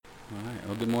All right.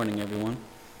 Well, good morning, everyone.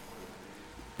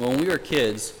 Well, when we were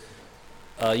kids,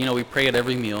 we prayed at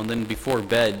every meal, and then before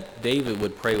bed, David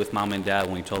would pray with mom and dad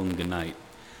when we told them good night.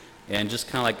 And just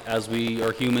kind of like as we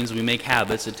are humans, we make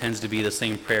habits, it tends to be the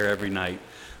same prayer every night.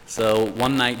 So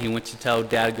one night he went to tell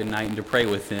dad good night and to pray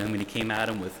with him, and he came at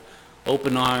him with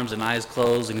open arms and eyes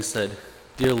closed, and he said,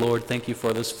 "Dear Lord, thank you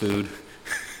for this food."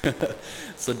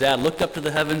 So dad looked up to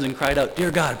the heavens and cried out,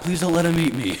 "Dear God, please don't let him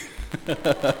eat me."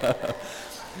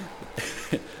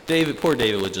 Poor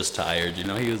David was just tired,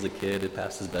 he was a kid, it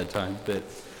passed his bedtime. But,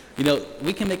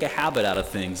 we can make a habit out of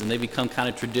things, and they become kind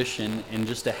of tradition and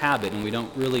just a habit, and we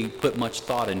don't really put much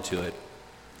thought into it.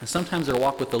 And sometimes our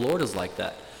walk with the Lord is like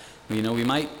that. We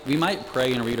might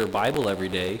pray and read our Bible every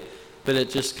day, but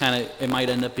it might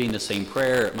end up being the same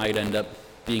prayer, it might end up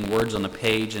being words on the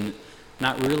page, and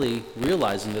not really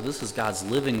realizing that this is God's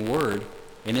living word,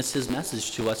 and it's his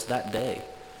message to us that day.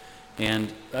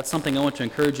 And that's something I want to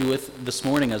encourage you with this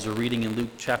morning as we're reading in Luke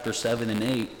chapter 7 and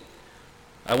 8.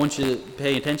 I want you to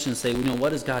pay attention and say,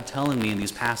 what is God telling me in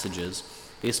these passages?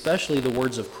 Especially the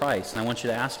words of Christ. And I want you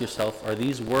to ask yourself, are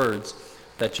these words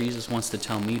that Jesus wants to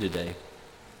tell me today?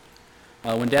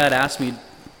 When Dad asked me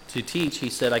to teach, he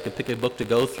said I could pick a book to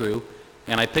go through.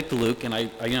 And I picked Luke, and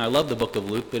I love the book of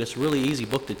Luke, but it's a really easy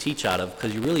book to teach out of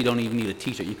because you really don't even need to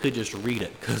teach it. You could just read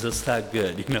it because it's that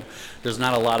good. There's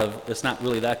not it's not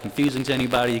really that confusing to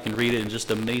anybody. You can read it in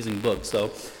just an amazing book. So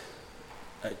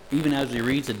even as we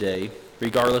read today,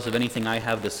 regardless of anything I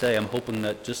have to say, I'm hoping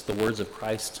that just the words of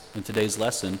Christ in today's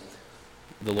lesson,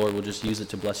 the Lord will just use it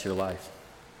to bless your life.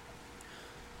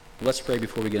 Let's pray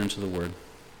before we get into the word.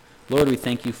 Lord, we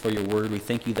thank you for your word. We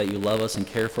thank you that you love us and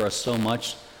care for us so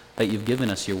much, that you've given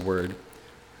us your word,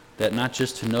 that not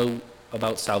just to know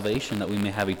about salvation, that we may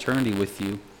have eternity with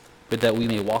you, but that we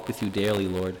may walk with you daily,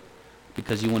 Lord,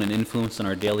 because you want an influence in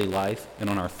our daily life and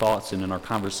on our thoughts and in our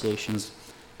conversations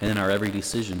and in our every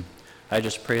decision. I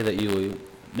just pray that you will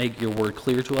make your word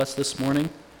clear to us this morning,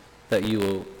 that you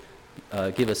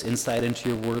will give us insight into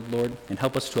your word, Lord, and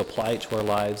help us to apply it to our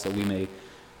lives, that we may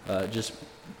just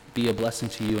be a blessing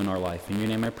to you in our life. In your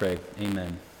name I pray,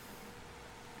 amen.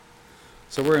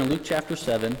 So we're in Luke chapter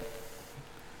 7.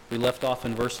 We left off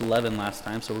in verse 11 last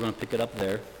time, so we're going to pick it up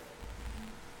there.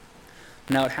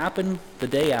 Now it happened the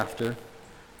day after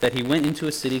that he went into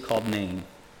a city called Nain,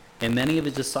 and many of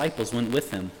his disciples went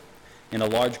with him, and a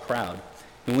large crowd.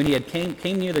 And when he had came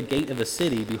near the gate of the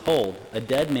city, behold, a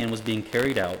dead man was being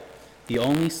carried out, the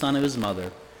only son of his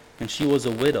mother, and she was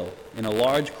a widow, and a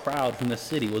large crowd from the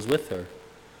city was with her.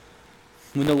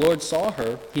 When the Lord saw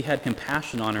her, he had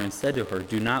compassion on her and said to her,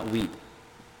 "Do not weep."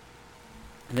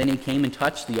 Then he came and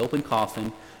touched the open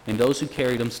coffin, and those who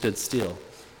carried him stood still.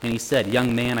 And he said,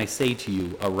 "Young man, I say to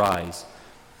you, arise."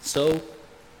 So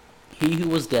he who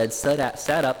was dead sat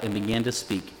up and began to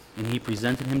speak, and he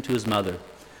presented him to his mother.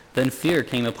 Then fear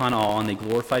came upon all, and they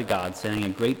glorified God, saying, "A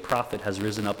great prophet has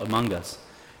risen up among us,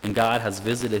 and God has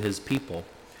visited his people."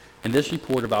 And this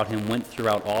report about him went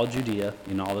throughout all Judea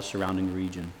and all the surrounding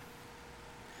region.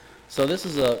 So this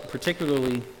is a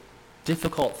particularly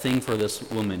difficult thing for this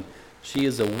woman. She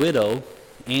is a widow,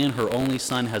 and her only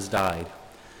son has died.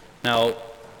 Now,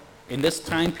 in this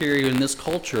time period, in this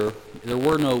culture, there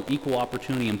were no equal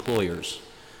opportunity employers.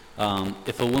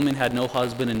 If a woman had no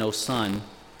husband and no son,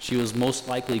 she was most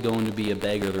likely going to be a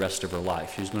beggar the rest of her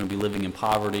life. She was going to be living in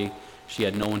poverty. She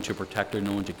had no one to protect her,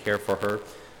 no one to care for her.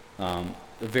 A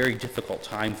very difficult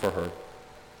time for her.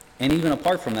 And even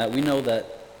apart from that, we know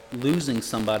that losing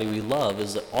somebody we love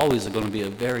is always going to be a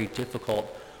very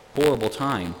difficult, horrible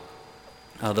time.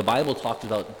 The Bible talks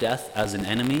about death as an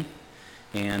enemy,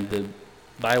 and the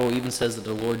Bible even says that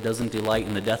the Lord doesn't delight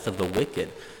in the death of the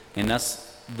wicked, and that's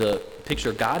the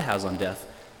picture God has on death.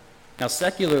 Now,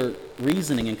 secular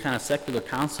reasoning and kind of secular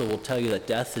counsel will tell you that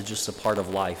death is just a part of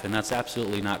life, and that's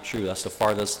absolutely not true. That's the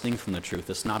farthest thing from the truth.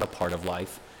 It's not a part of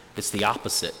life. It's the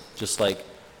opposite. Just like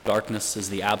darkness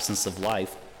is the absence of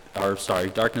life,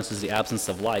 darkness is the absence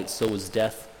of light, so is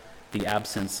death the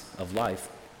absence of life.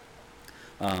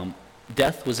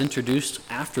 Death was introduced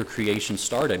after creation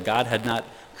started. God had not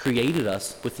created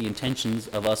us with the intentions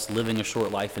of us living a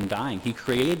short life and dying. He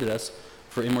created us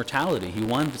for immortality. He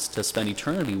wanted us to spend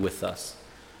eternity with us.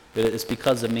 But it's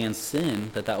because of man's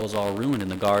sin that was all ruined in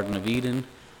the Garden of Eden.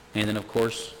 And then, of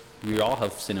course, we all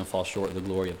have sinned and fall short of the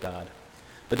glory of God.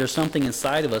 But there's something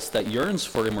inside of us that yearns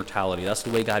for immortality. That's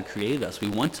the way God created us. We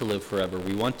want to live forever.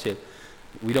 We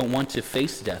don't want to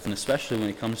face death, and especially when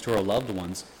it comes to our loved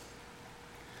ones.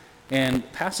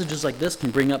 And passages like this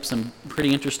can bring up some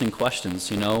pretty interesting questions,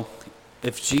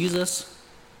 If Jesus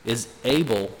is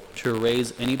able to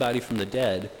raise anybody from the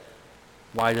dead,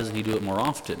 why doesn't he do it more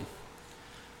often?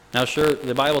 Now, sure,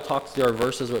 the Bible there are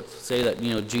verses that say that,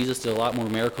 Jesus did a lot more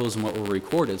miracles than what were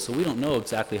recorded, so we don't know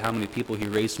exactly how many people he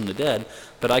raised from the dead,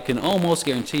 but I can almost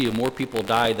guarantee you more people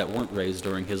died that weren't raised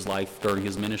during his life, during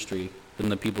his ministry, than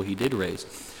the people he did raise.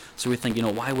 So we think,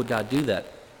 why would God do that?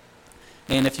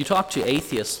 And if you talk to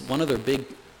atheists, one of their big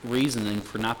reasoning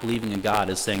for not believing in God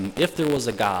is saying, if there was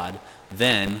a God,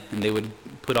 then, and they would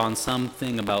put on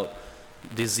something about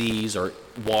disease or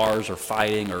wars or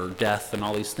fighting or death and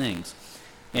all these things.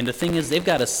 And the thing is, they've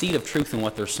got a seed of truth in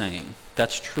what they're saying.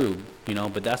 That's true,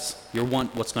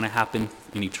 but what's going to happen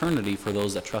in eternity for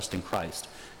those that trust in Christ.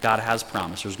 God has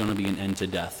promised there's going to be an end to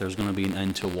death. There's going to be an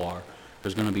end to war.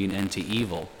 There's going to be an end to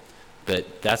evil.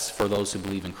 But that's for those who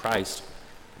believe in Christ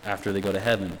after they go to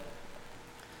heaven.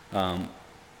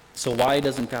 So why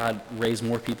doesn't God raise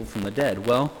more people from the dead?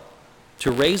 Well,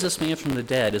 to raise this man from the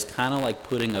dead is kind of like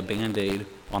putting a Band-Aid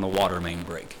on a water main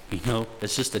break.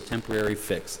 It's just a temporary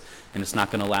fix, and it's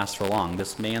not going to last for long.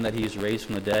 This man that he's raised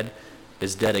from the dead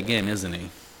is dead again, isn't he?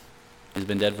 He's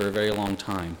been dead for a very long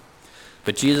time.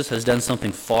 But Jesus has done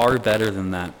something far better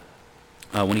than that.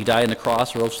 When he died on the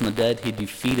cross, rose from the dead, he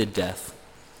defeated death.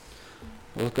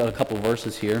 We'll look at a couple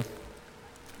verses here.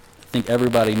 I think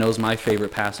everybody knows my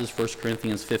favorite passage, 1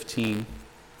 Corinthians 15.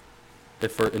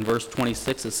 In verse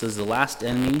 26, it says, the last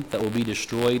enemy that will be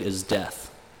destroyed is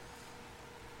death.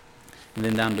 And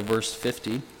then down to verse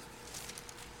 50, it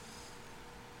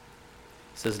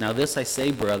says, now this I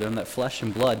say, brethren, that flesh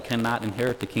and blood cannot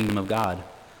inherit the kingdom of God,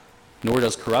 nor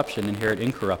does corruption inherit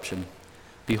incorruption.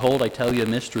 Behold, I tell you a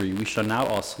mystery. We shall now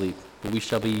all sleep, but we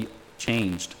shall be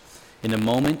changed. In a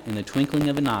moment, in the twinkling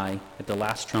of an eye, at the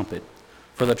last trumpet.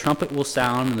 For the trumpet will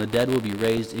sound, and the dead will be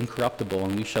raised incorruptible,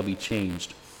 and we shall be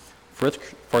changed.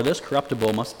 For this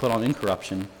corruptible must put on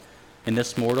incorruption, and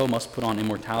this mortal must put on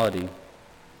immortality.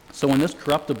 So when this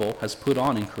corruptible has put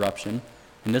on incorruption,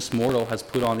 and this mortal has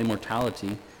put on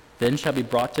immortality, then shall be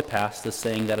brought to pass the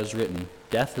saying that is written,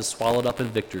 death is swallowed up in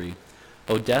victory.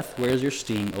 O death, where is your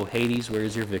sting? O Hades, where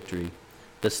is your victory?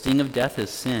 The sting of death is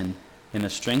sin, and the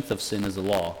strength of sin is the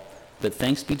law. But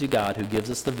thanks be to God who gives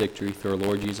us the victory through our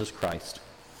Lord Jesus Christ.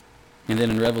 And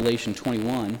then in Revelation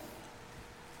 21,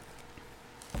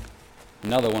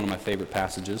 another one of my favorite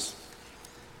passages,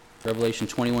 Revelation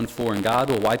 21:4, and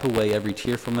God will wipe away every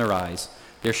tear from their eyes.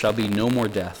 There shall be no more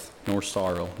death, nor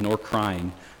sorrow, nor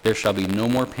crying. There shall be no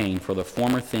more pain, for the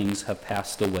former things have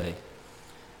passed away.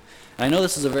 And I know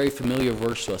this is a very familiar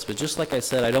verse to us, but just like I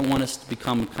said, I don't want us to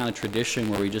become kind of tradition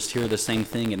where we just hear the same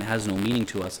thing and it has no meaning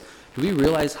to us. Do we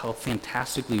realize how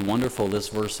fantastically wonderful this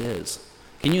verse is?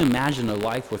 Can you imagine a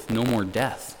life with no more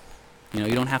death?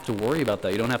 You don't have to worry about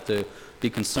that. You don't have to be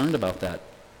concerned about that.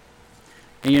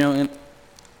 And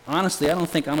honestly, I don't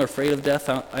think I'm afraid of death.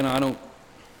 I don't,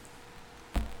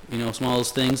 it's one of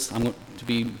those things. I'm going to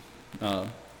be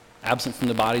absent from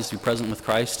the bodies to be present with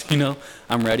Christ.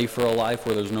 I'm ready for a life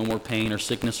where there's no more pain or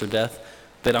sickness or death.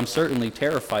 But I'm certainly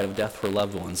terrified of death for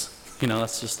loved ones.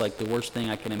 That's just like the worst thing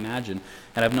I can imagine.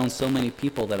 And I've known so many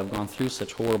people that have gone through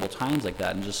such horrible times like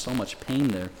that and just so much pain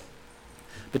there.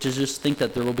 But to just think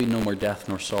that there will be no more death,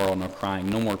 nor sorrow, nor crying,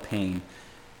 no more pain.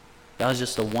 That was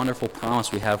just a wonderful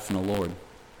promise we have from the Lord.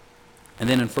 And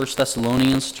then in 1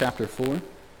 Thessalonians chapter 4, it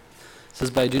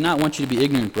says, but I do not want you to be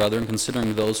ignorant, brethren,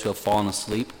 considering those who have fallen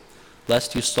asleep,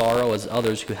 lest you sorrow as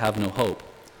others who have no hope.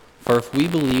 For if we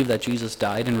believe that Jesus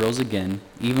died and rose again,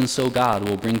 even so God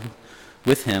will bring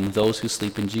with him those who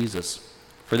sleep in Jesus.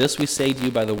 For this we say to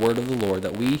you by the word of the Lord,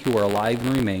 that we who are alive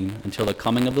and remain until the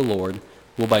coming of the Lord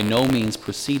will by no means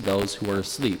precede those who are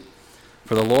asleep.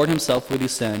 For the Lord himself will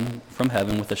descend from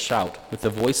heaven with a shout, with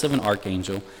the voice of an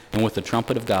archangel, and with the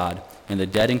trumpet of God, and the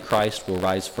dead in Christ will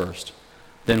rise first.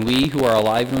 Then we who are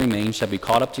alive and remain shall be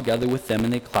caught up together with them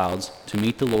in the clouds to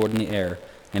meet the Lord in the air,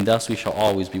 and thus we shall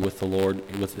always be with the Lord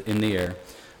in the air.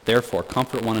 Therefore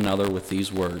comfort one another with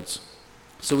these words.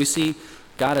 So we see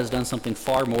God has done something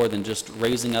far more than just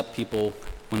raising up people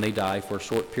when they die for a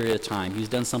short period of time. He's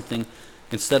done something,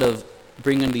 instead of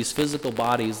bringing these physical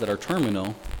bodies that are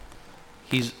terminal,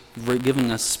 he's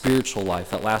giving us spiritual life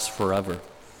that lasts forever.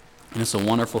 And it's a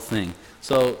wonderful thing.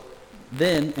 So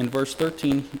then in verse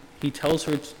 13, he tells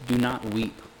her to do not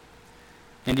weep.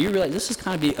 And do you realize this is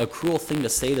kind of a cruel thing to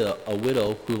say to a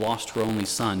widow who lost her only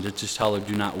son, to just tell her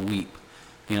do not weep.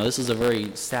 This is a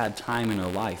very sad time in her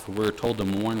life. We're told to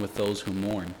mourn with those who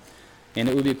mourn. And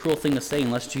it would be a cruel thing to say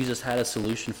unless Jesus had a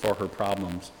solution for her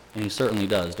problems. And he certainly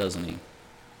does, doesn't he?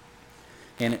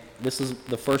 And this is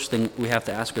the first thing we have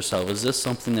to ask ourselves. Is this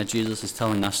something that Jesus is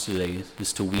telling us today,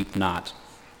 is to weep not?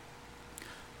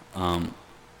 What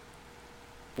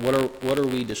are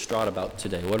we distraught about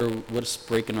today? What's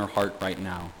breaking our heart right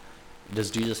now?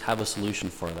 Does Jesus have a solution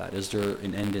for that? Is there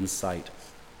an end in sight?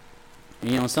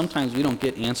 And, sometimes we don't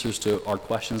get answers to our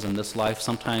questions in this life.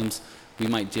 Sometimes we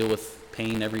might deal with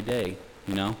pain every day,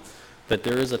 But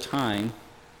there is a time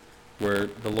where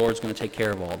the Lord's going to take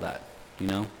care of all that,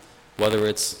 Whether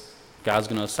it's God's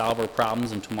going to solve our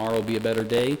problems and tomorrow will be a better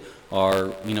day,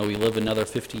 or, we live another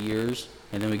 50 years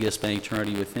and then we get to spend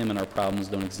eternity with Him and our problems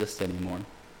don't exist anymore.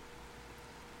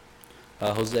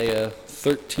 Hosea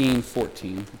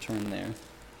 13:14, turn there. It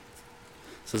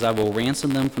says, I will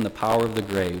ransom them from the power of the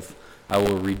grave. I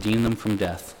will redeem them from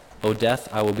death. O death,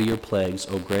 I will be your plagues.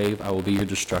 O grave, I will be your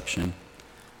destruction.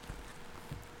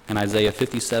 And Isaiah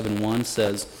 57:1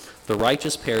 says, the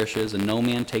righteous perishes and no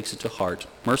man takes it to heart.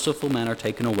 Merciful men are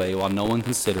taken away while no one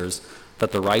considers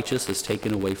that the righteous is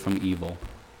taken away from evil.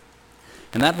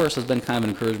 And that verse has been kind of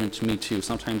an encouragement to me too.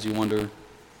 Sometimes you wonder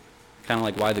kind of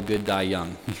like why the good die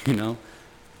young, and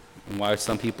why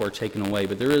some people are taken away.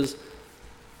 But there is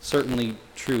certainly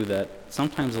true that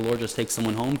sometimes the Lord just takes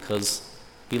someone home because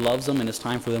He loves them and it's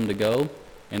time for them to go,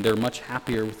 and they're much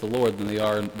happier with the Lord than they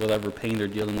are with whatever pain they're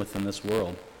dealing with in this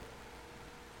world.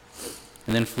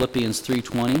 And then Philippians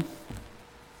 3:20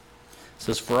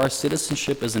 says, for our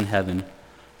citizenship is in heaven,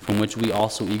 from which we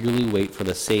also eagerly wait for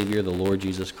the Savior, the Lord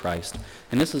Jesus Christ.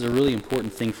 And this is a really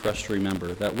important thing for us to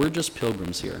remember, that we're just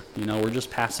pilgrims here. We're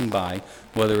just passing by,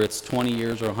 whether it's 20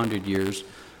 years or 100 years.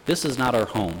 This is not our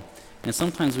home. And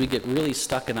sometimes we get really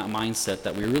stuck in that mindset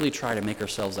that we really try to make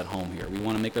ourselves at home here. We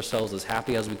want to make ourselves as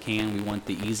happy as we can. We want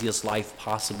the easiest life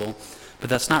possible. But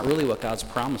that's not really what God's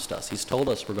promised us. He's told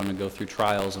us we're going to go through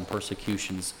trials and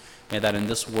persecutions, and that in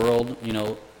this world,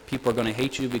 people are going to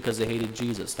hate you because they hated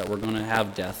Jesus, that we're going to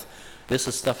have death. This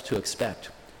is stuff to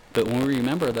expect. But when we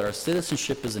remember that our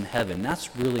citizenship is in heaven,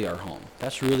 that's really our home.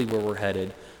 That's really where we're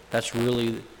headed. That's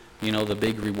really, the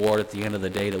big reward at the end of the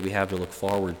day that we have to look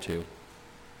forward to.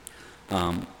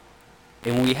 And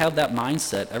when we have that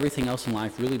mindset, everything else in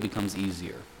life really becomes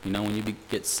easier. When you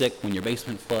get sick, when your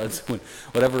basement floods, when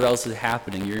whatever else is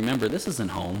happening, you remember, this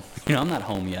isn't home. I'm not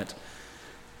home yet.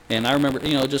 And I remember,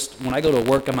 just when I go to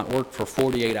work, I'm at work for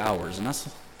 48 hours, and that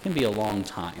can be a long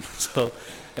time.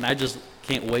 And I just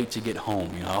can't wait to get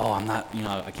home.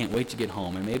 I can't wait to get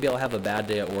home. And maybe I'll have a bad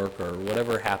day at work or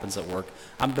whatever happens at work,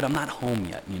 but I'm not home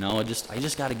yet. I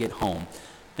just got to get home.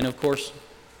 And of course,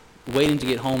 waiting to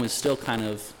get home is still kind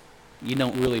of, you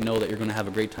don't really know that you're going to have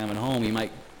a great time at home. You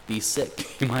might be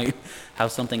sick. You might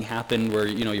have something happen where,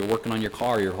 you're working on your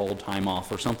car your whole time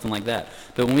off or something like that.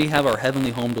 But when we have our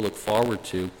heavenly home to look forward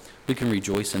to, we can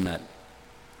rejoice in that,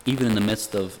 even in the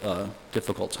midst of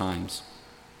difficult times.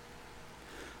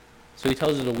 So he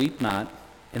tells her to weep not,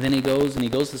 and then he goes to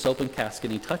this open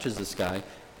casket and he touches this guy,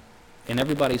 and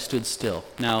everybody stood still.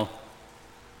 Now,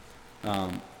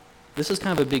 this is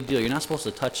kind of a big deal. You're not supposed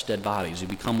to touch dead bodies. You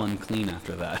become unclean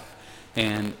after that.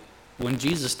 And when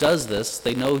Jesus does this,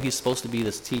 they know he's supposed to be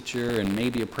this teacher and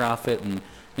maybe a prophet, and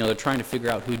they're trying to figure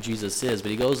out who Jesus is.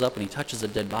 But he goes up and he touches a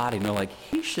dead body, and they're like,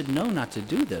 he should know not to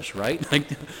do this, right?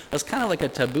 That's kind of like a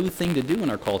taboo thing to do in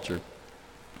our culture.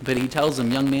 But he tells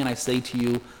them, young man, I say to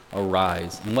you,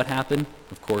 arise. And what happened?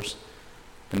 Of course,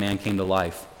 the man came to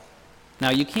life. Now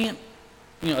you can't,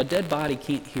 a dead body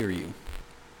can't hear you.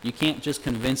 You can't just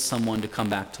convince someone to come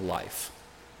back to life.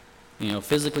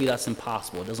 Physically that's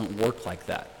impossible. It doesn't work like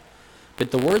that. But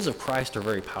the words of Christ are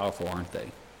very powerful, aren't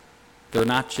they? They're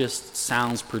not just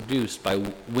sounds produced by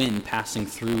wind passing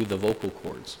through the vocal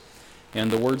cords. And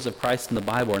the words of Christ in the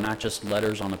Bible are not just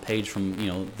letters on a page from,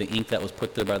 the ink that was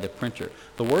put there by the printer.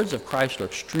 The words of Christ are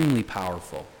extremely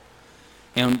powerful.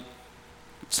 And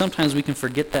sometimes we can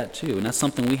forget that too, and that's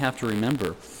something we have to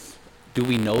remember. Do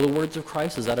we know the words of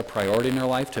Christ? Is that a priority in our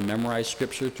life, to memorize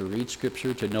Scripture, to read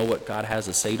Scripture, to know what God has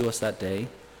to say to us that day?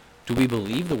 Do we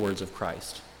believe the words of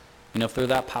Christ? If they're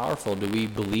that powerful, do we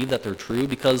believe that they're true?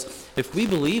 Because if we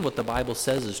believe what the Bible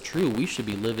says is true, we should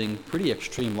be living pretty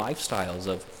extreme lifestyles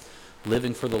of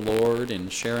living for the Lord and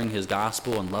sharing His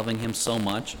gospel and loving Him so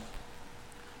much.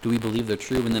 Do we believe they're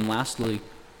true? And then lastly,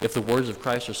 if the words of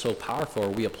Christ are so powerful, are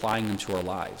we applying them to our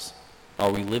lives?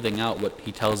 Are we living out what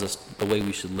He tells us the way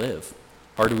we should live?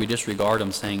 Or do we disregard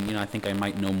them, saying, I think I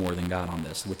might know more than God on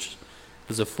this, which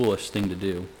is a foolish thing to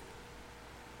do.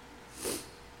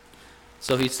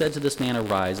 So he said to this man,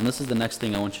 arise. And this is the next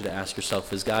thing I want you to ask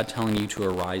yourself. Is God telling you to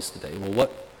arise today? Well,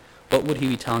 what would He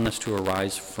be telling us to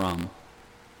arise from?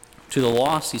 To the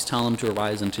lost, He's telling them to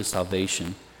arise into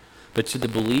salvation. But to the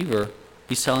believer,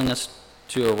 He's telling us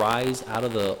to arise out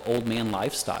of the old man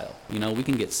lifestyle. We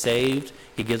can get saved.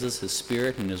 He gives us His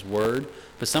Spirit and His Word.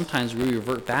 But sometimes we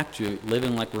revert back to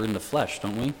living like we're in the flesh,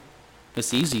 don't we?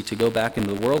 It's easy to go back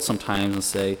into the world sometimes and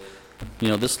say,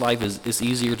 this life is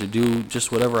easier to do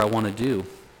just whatever I want to do.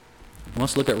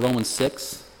 Let's look at Romans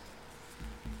 6,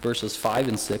 verses 5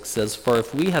 and 6 says, "For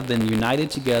if we have been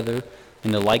united together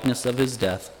in the likeness of his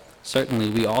death, certainly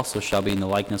we also shall be in the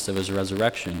likeness of his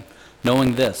resurrection,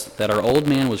 knowing this, that our old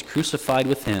man was crucified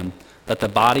with him, that the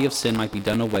body of sin might be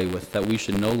done away with, that we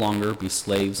should no longer be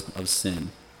slaves of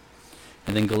sin."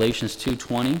 And then Galatians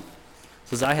 2:20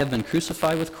 says, "I have been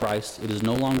crucified with Christ. It is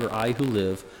no longer I who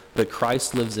live, but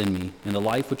Christ lives in me. In the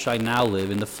life which I now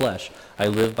live in the flesh, I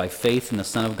live by faith in the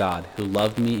Son of God, who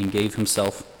loved me and gave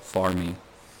himself for me."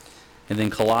 And then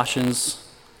Colossians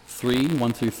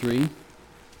 3:1-3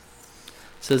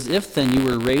 says, "If then you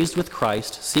were raised with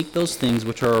Christ, seek those things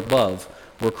which are above,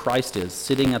 where Christ is,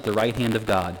 sitting at the right hand of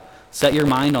God. Set your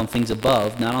mind on things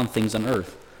above, not on things on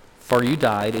earth. For you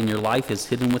died, and your life is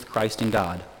hidden with Christ in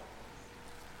God."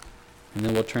 And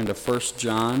then we'll turn to 1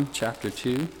 John chapter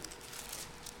 2.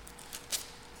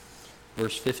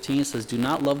 Verse 15 says, "Do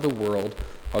not love the world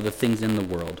or the things in the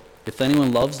world. If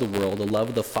anyone loves the world, the love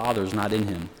of the Father is not in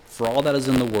him. For all that is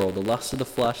in the world, the lust of the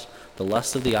flesh, the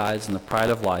lust of the eyes, and the pride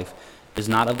of life, is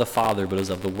not of the Father, but is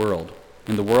of the world.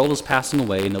 And the world is passing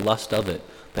away, and the lust of it,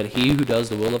 but he who does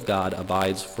the will of God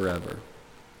abides forever."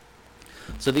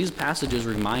 So these passages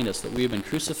remind us that we have been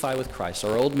crucified with Christ.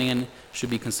 Our old man should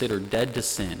be considered dead to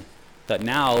sin. That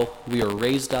now we are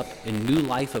raised up in new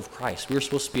life of Christ. We're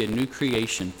supposed to be a new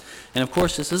creation. And of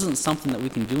course, this isn't something that we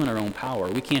can do in our own power.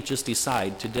 We can't just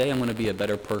decide, today I'm going to be a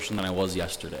better person than I was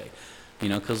yesterday.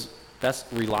 Because that's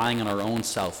relying on our own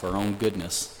self, our own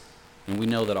goodness. And we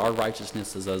know that our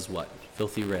righteousness is as what?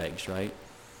 Filthy rags, right?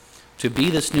 To be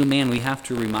this new man, we have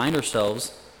to remind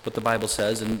ourselves what the Bible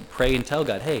says and pray and tell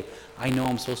God, hey, I know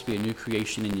I'm supposed to be a new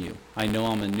creation in you. I know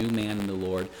I'm a new man in the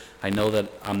Lord. I know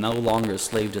that I'm no longer a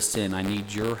slave to sin. I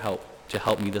need your help to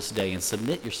help me this day. And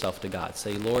submit yourself to God.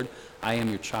 Say, Lord, I am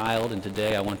your child, and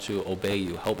today I want to obey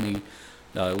you. Help me,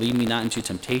 lead me not into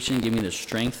temptation. Give me the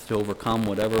strength to overcome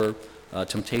whatever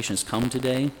temptations come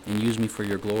today, and use me for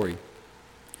your glory.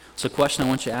 So the question I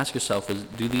want you to ask yourself is,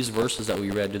 do these verses that we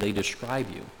read, do they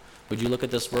describe you? Would you look at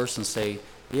this verse and say,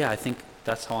 yeah, I think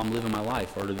that's how I'm living my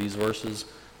life? Or do these verses,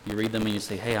 you read them and you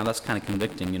say, hey, that's kind of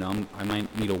convicting, I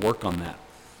might need to work on that.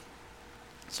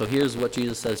 So here's what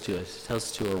Jesus says to us. He tells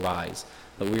us to arise,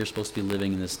 that we are supposed to be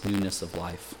living in this newness of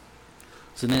life.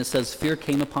 So then it says, fear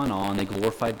came upon all, and they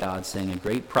glorified God, saying, a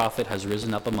great prophet has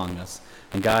risen up among us,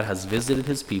 and God has visited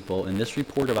his people, and this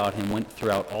report about him went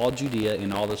throughout all Judea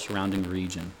and all the surrounding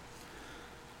region.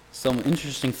 Some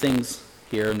interesting things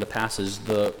here in the passage.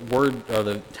 The word, or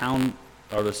the town,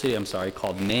 or the city,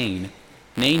 called Nain.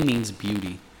 Nain means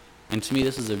beauty. And to me,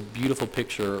 this is a beautiful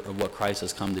picture of what Christ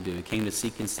has come to do. He came to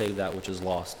seek and save that which is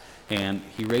lost. And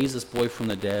he raised this boy from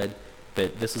the dead,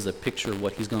 but this is a picture of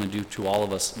what he's going to do to all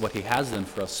of us, what he has done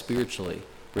for us spiritually,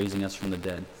 raising us from the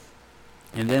dead.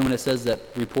 And then when it says that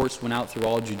reports went out through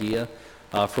all Judea,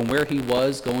 from where he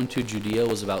was going to Judea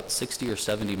was about 60 or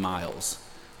 70 miles.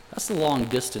 That's a long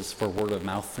distance for word of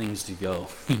mouth things to go,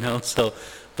 So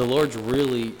the Lord's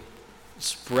really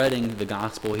spreading the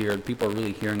gospel here. People are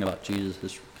really hearing about Jesus.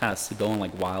 It's kind of going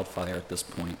like wildfire at this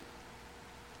point.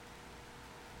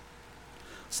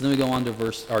 So then we go on to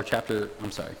verse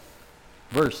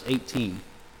 18. It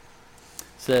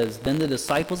says, then the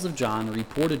disciples of John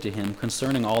reported to him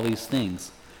concerning all these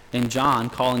things. And John,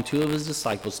 calling two of his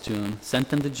disciples to him, sent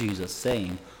them to Jesus,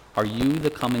 saying, are you the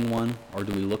coming one, or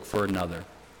do we look for another?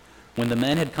 When the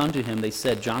men had come to him, they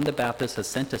said, John the Baptist has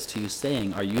sent us to you,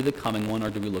 saying, are you the coming one, or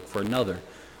do we look for another?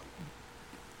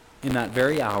 In that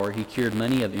very hour he cured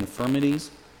many of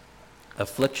infirmities,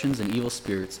 afflictions, and evil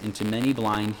spirits, and to many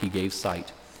blind he gave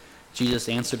sight. Jesus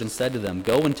answered and said to them,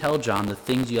 go and tell John the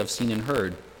things you have seen and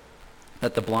heard,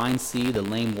 that the blind see, the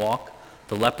lame walk,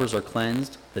 the lepers are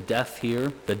cleansed, the deaf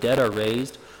hear, the dead are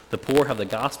raised, the poor have the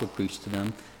gospel preached to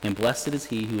them, and blessed is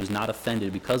he who is not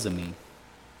offended because of me.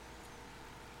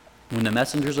 When the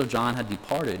messengers of John had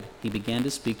departed, he began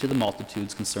to speak to the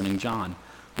multitudes concerning John.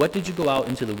 What did you go out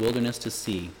into the wilderness to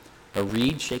see? A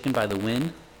reed shaken by the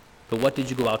wind? But what did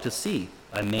you go out to see?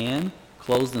 A man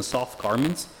clothed in soft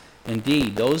garments?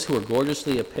 Indeed, those who are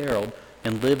gorgeously apparelled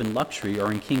and live in luxury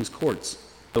are in king's courts.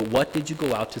 But what did you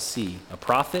go out to see? A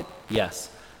prophet? Yes,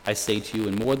 I say to you,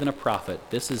 and more than a prophet.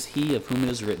 This is he of whom it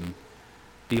is written,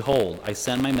 behold, I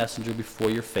send my messenger before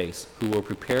your face, who will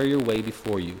prepare your way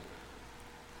before you.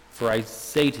 For I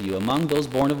say to you, among those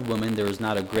born of women, there is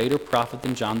not a greater prophet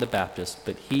than John the Baptist,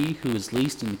 but he who is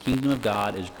least in the kingdom of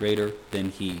God is greater than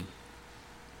he.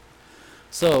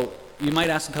 So, you might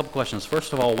ask a couple questions.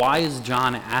 First of all, why is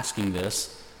John asking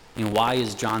this? And why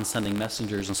is John sending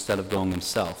messengers instead of going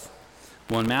himself?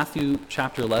 Well, in Matthew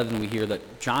chapter 11, we hear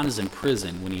that John is in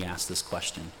prison when he asks this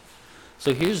question.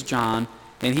 So here's John,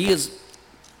 and he is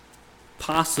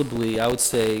possibly, I would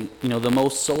say, the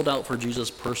most sold out for Jesus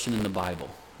person in the Bible.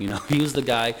 He was the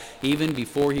guy, even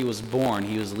before he was born,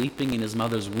 he was leaping in his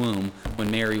mother's womb when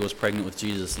Mary was pregnant with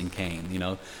Jesus and came.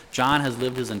 John has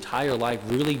lived his entire life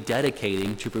really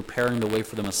dedicating to preparing the way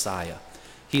for the Messiah.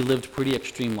 He lived a pretty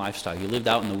extreme lifestyle. He lived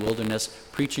out in the wilderness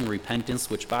preaching repentance,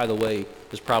 which, by the way,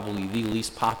 is probably the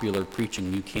least popular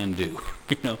preaching you can do.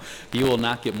 You will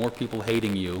not get more people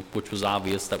hating you, which was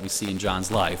obvious that we see in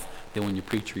John's life, than when you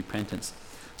preach repentance.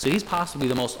 So he's possibly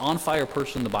the most on-fire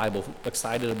person in the Bible,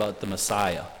 excited about the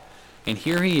Messiah. And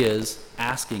here he is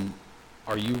asking,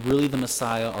 are you really the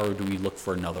Messiah, or do we look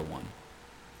for another one?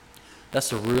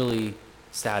 That's a really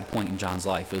sad point in John's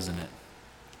life, isn't it?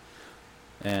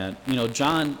 And,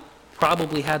 John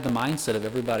probably had the mindset of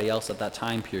everybody else at that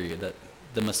time period, that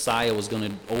the Messiah was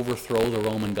going to overthrow the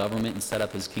Roman government and set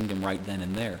up his kingdom right then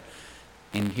and there.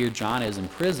 And here John is in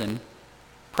prison,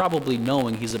 probably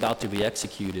knowing he's about to be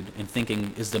executed and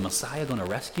thinking, is the Messiah going to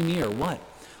rescue me or what?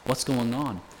 What's going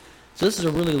on? So this is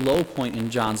a really low point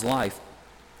in John's life.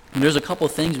 And there's a couple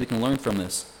of things we can learn from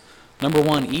this. Number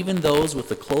one, even those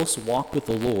with a close walk with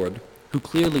the Lord, who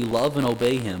clearly love and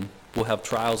obey him, will have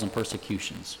trials and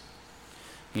persecutions.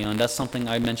 And that's something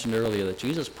I mentioned earlier, that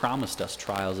Jesus promised us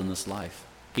trials in this life.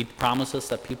 He promised us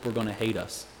that people are going to hate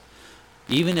us.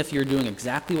 Even if you're doing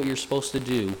exactly what you're supposed to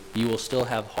do, you will still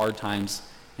have hard times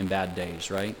and bad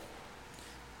days, right?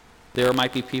 There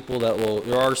might be people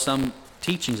there are some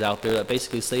teachings out there that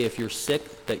basically say if you're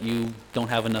sick, that you don't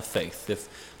have enough faith. If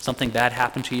something bad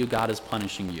happened to you, God is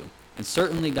punishing you. And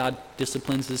certainly God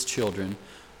disciplines his children,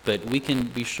 but we can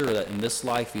be sure that in this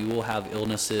life we will have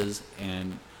illnesses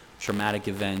and traumatic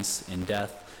events and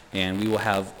death, and we will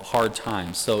have hard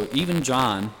times. So even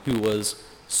John, who was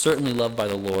certainly loved by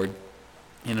the Lord,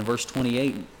 and in verse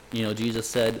 28, Jesus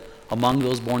said, among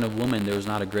those born of women, there is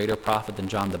not a greater prophet than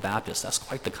John the Baptist. That's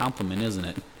quite the compliment, isn't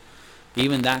it?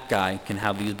 Even that guy can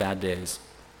have these bad days.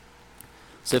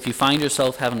 So if you find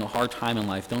yourself having a hard time in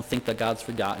life, don't think that God's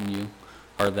forgotten you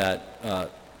or that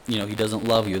he doesn't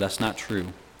love you. That's not true.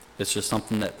 It's just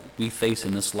something that we face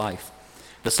in this life.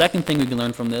 The second thing we can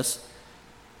learn from this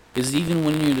is even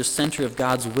when you're in the center of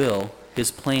God's will,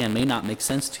 his plan may not make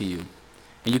sense to you.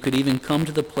 And you could even come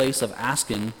to the place of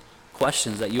asking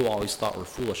questions that you always thought were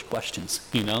foolish questions,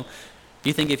 Do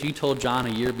you think if you told John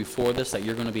a year before this that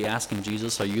you're going to be asking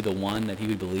Jesus, are you the one, that he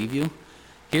would believe you?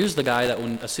 Here's the guy that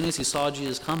as soon as he saw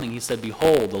Jesus coming, he said,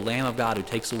 behold, the Lamb of God who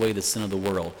takes away the sin of the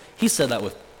world. He said that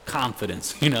with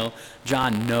confidence,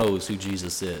 John knows who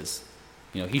Jesus is.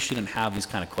 He shouldn't have these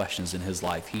kind of questions in his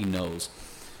life. He knows.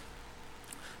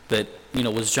 But,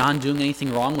 was John doing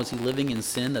anything wrong? Was he living in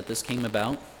sin that this came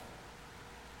about?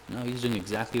 No, he was doing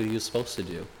exactly what he was supposed to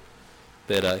do.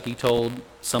 That he told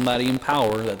somebody in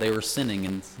power that they were sinning,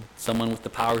 and someone with the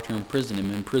power to imprison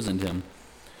him imprisoned him.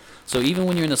 So even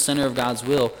when you're in the center of God's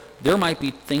will, there might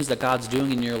be things that God's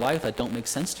doing in your life that don't make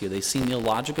sense to you. They seem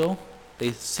illogical.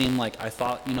 They seem like, I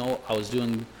thought, I was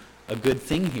doing a good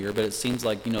thing here, but it seems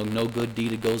like, no good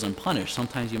deed goes unpunished.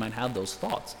 Sometimes you might have those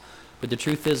thoughts. But the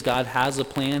truth is, God has a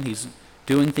plan. He's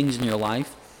doing things in your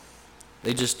life.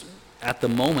 They just, at the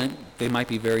moment, they might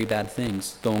be very bad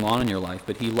things going on in your life,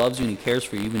 but he loves you and he cares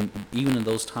for you even in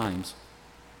those times.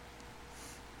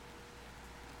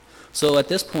 So at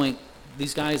this point,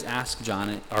 these guys ask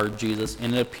John or Jesus,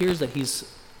 and it appears that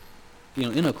he's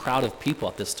in a crowd of people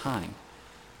at this time.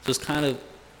 So it's kind of,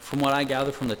 from what I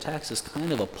gather from the text, it's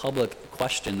kind of a public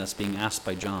question that's being asked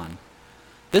by John.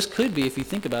 This could be, if you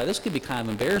think about it, this could be kind of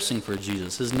embarrassing for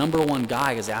Jesus. His number one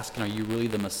guy is asking, are you really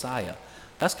the Messiah?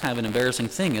 That's kind of an embarrassing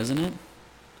thing, isn't it?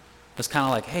 It's kind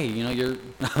of like, hey, you're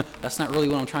that's not really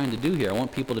what I'm trying to do here. I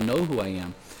want people to know who I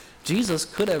am. Jesus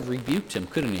could have rebuked him,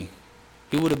 couldn't he?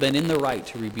 He would have been in the right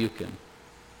to rebuke him.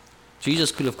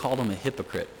 Jesus could have called him a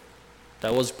hypocrite.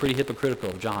 That was pretty hypocritical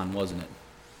of John, wasn't it?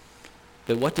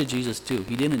 But what did Jesus do?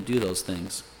 He didn't do those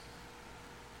things.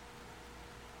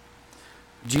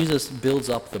 Jesus builds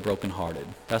up the brokenhearted.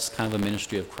 That's kind of a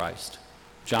ministry of Christ.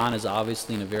 John is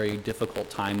obviously in a very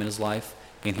difficult time in his life,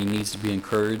 and he needs to be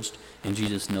encouraged, and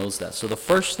Jesus knows that. So the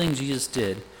first thing Jesus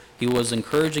did, he was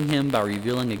encouraging him by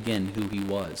revealing again who he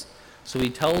was. So he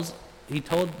told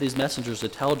these messengers to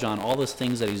tell John all those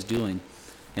things that he's doing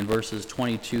in verses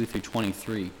 22 through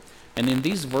 23. And in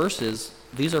these verses,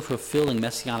 these are fulfilling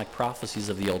messianic prophecies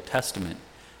of the Old Testament,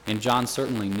 and John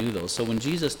certainly knew those. So when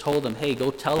Jesus told them, hey,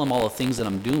 go tell them all the things that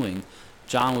I'm doing,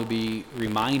 John would be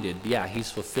reminded, yeah,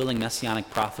 he's fulfilling messianic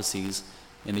prophecies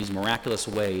in these miraculous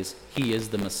ways. He is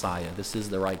the Messiah. This is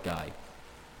the right guy.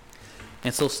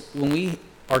 And so when we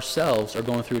ourselves are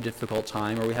going through a difficult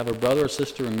time, or we have a brother or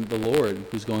sister in the Lord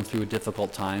who's going through a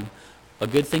difficult time, a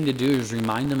good thing to do is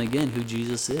remind them again who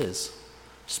Jesus is.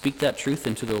 Speak that truth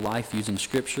into their life using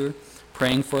Scripture,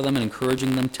 praying for them and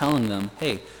encouraging them, telling them,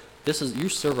 hey, you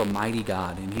serve a mighty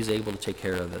God, and he's able to take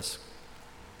care of this.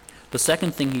 The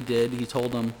second thing he did, he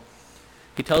tells them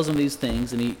these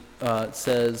things, and he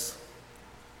says,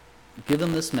 give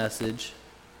them this message.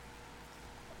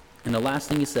 And the last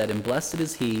thing he said, and blessed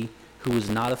is he who is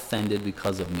not offended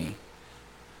because of me.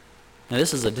 Now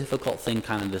this is a difficult thing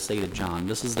kind of to say to John.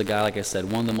 This is the guy, like I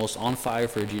said, one of the most on fire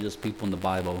for Jesus people in the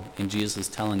Bible. And Jesus is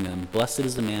telling them, blessed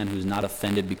is the man who is not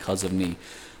offended because of me.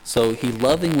 So he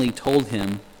lovingly told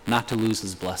him not to lose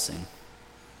his blessing.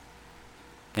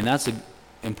 And that's an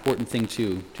important thing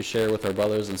too, to share with our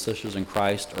brothers and sisters in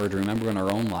Christ, or to remember in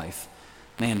our own life.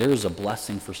 Man, there is a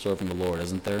blessing for serving the Lord,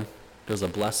 isn't there? There's a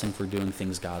blessing for doing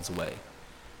things God's way.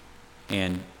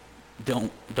 And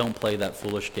don't play that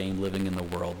foolish game living in the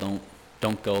world.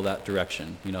 Don't go that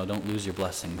direction. Don't lose your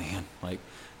blessing, man. Like,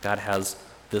 God has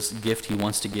this gift he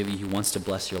wants to give you. He wants to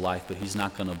bless your life, but he's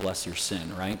not going to bless your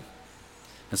sin, right?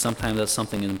 And sometimes that's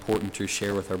something important to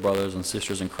share with our brothers and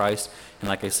sisters in Christ. And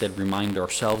like I said, remind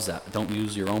ourselves that. Don't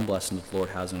lose your own blessing that the Lord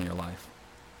has in your life.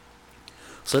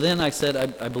 So then I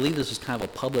said, I believe this is kind of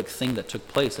a public thing that took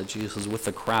place, that Jesus was with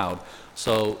the crowd.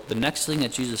 So the next thing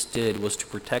that Jesus did was to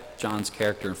protect John's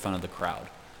character in front of the crowd.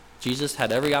 Jesus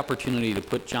had every opportunity to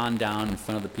put John down in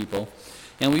front of the people.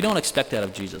 And we don't expect that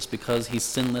of Jesus because he's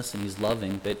sinless and he's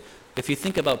loving. But if you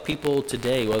think about people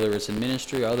today, whether it's in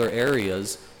ministry or other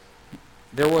areas,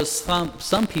 there was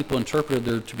some people interpreted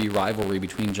there to be rivalry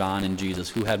between John and Jesus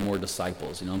who had more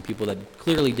disciples, and people that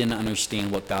clearly didn't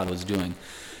understand what God was doing.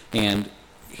 And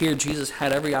here Jesus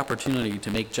had every opportunity to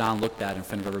make John look bad in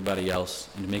front of everybody else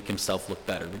and to make himself look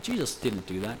better. But Jesus didn't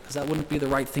do that because that wouldn't be the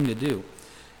right thing to do.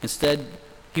 Instead,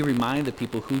 he reminded the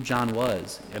people who John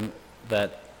was and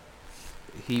that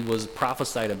he was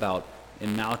prophesied about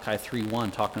in Malachi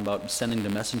 3:1, talking about sending the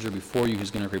messenger before you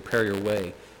who's going to prepare your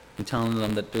way, and telling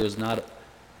them that there is not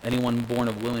anyone born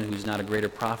of women who's not a greater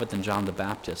prophet than John the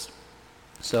Baptist.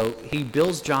 So he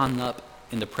builds John up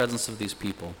in the presence of these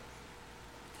people.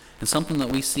 And something that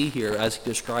we see here as he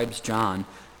describes John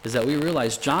is that we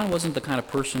realize John wasn't the kind of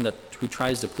person who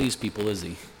tries to please people, is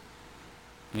he?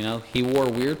 He wore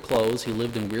weird clothes, he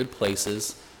lived in weird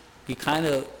places. He kind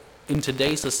of, in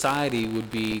today's society, would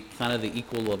be kind of the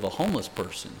equal of a homeless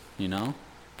person,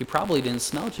 He probably didn't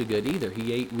smell too good either.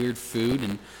 He ate weird food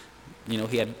and,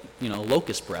 he had,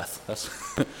 locust breath. That's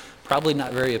probably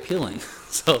not very appealing.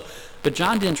 But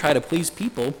John didn't try to please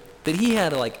people, but he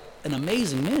had an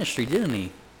amazing ministry, didn't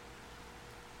he?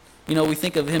 We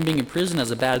think of him being in prison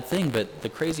as a bad thing, but the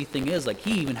crazy thing is,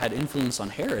 he even had influence on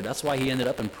Herod. That's why he ended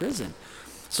up in prison.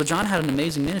 So John had an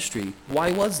amazing ministry.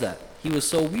 Why was that? He was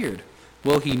so weird.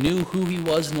 Well, he knew who he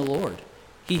was in the Lord.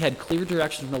 He had clear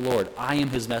direction from the Lord. I am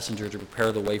his messenger to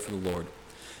prepare the way for the Lord.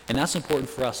 And that's important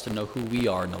for us to know who we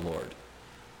are in the Lord.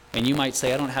 And you might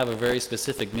say, I don't have a very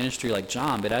specific ministry like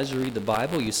John, but as you read the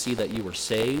Bible, you see that you were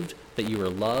saved, that you were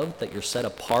loved, that you're set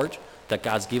apart, that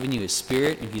God's given you his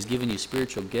Spirit, and he's given you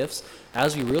spiritual gifts.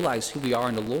 As we realize who we are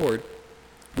in the Lord,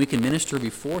 we can minister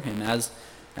before him as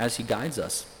he guides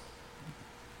us.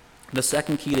 The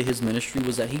second key to his ministry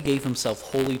was that he gave himself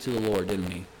wholly to the Lord,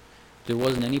 didn't he? There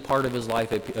wasn't any part of his life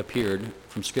that appeared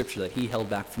from Scripture that he held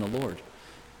back from the Lord.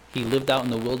 He lived out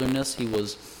in the wilderness. He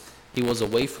was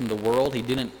away from the world. It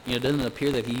didn't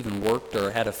appear that he even worked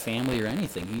or had a family or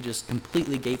anything. He just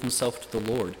completely gave himself to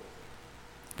the Lord.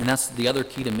 And that's the other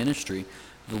key to ministry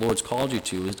the Lord's called you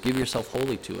to, is give yourself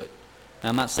wholly to it. And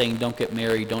I'm not saying don't get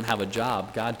married, don't have a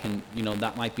job. God can,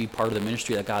 that might be part of the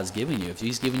ministry that God's given you. If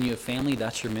he's given you a family,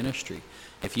 that's your ministry.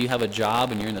 If you have a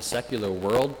job and you're in the secular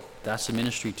world, that's a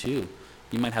ministry too.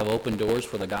 You might have open doors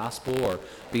for the gospel or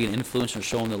be an influencer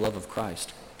showing the love of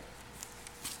Christ.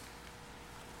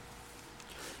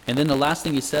 And then the last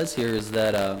thing he says here is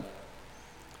that,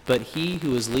 but he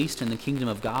who is least in the kingdom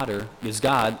of God is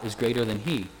greater than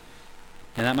he.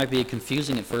 And that might be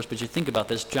confusing at first, but you think about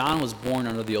this. John was born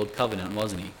under the old covenant,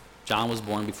 wasn't he? John was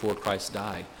born before Christ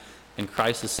died. And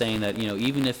Christ is saying that,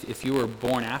 even if you were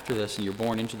born after this and you're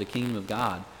born into the kingdom of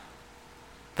God,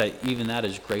 that even that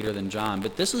is greater than John.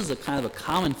 But this is a kind of a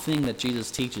common thing that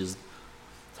Jesus teaches,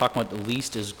 talking about the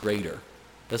least is greater.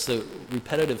 That's the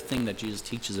repetitive thing that Jesus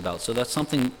teaches about. So that's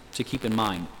something to keep in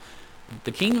mind.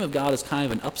 The kingdom of God is kind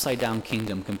of an upside-down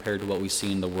kingdom compared to what we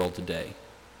see in the world today.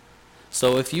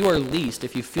 So if you are least,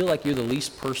 if you feel like you're the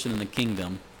least person in the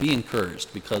kingdom, be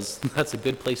encouraged, because that's a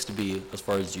good place to be as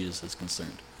far as Jesus is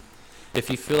concerned. If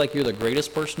you feel like you're the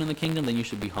greatest person in the kingdom, then you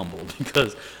should be humbled,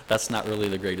 because that's not really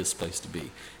the greatest place to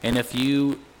be. And if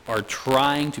you are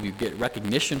trying to get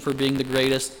recognition for being the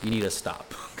greatest, you need to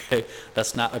stop, okay?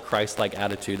 That's not a Christ-like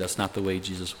attitude. That's not the way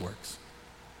Jesus works.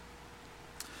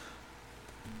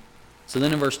 So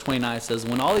then in verse 29 it says,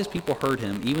 when all these people heard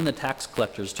him, even the tax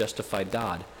collectors justified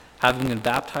God, having been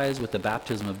baptized with the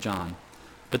baptism of John.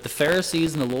 But the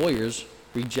Pharisees and the lawyers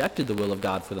rejected the will of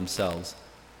God for themselves,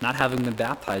 not having been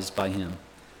baptized by him.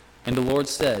 And the Lord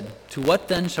said, to what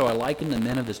then shall I liken the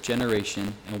men of this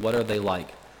generation, and what are they like?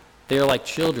 They are like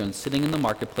children sitting in the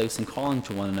marketplace and calling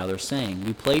to one another, saying,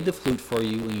 we played the flute for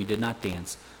you, and you did not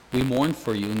dance. We mourned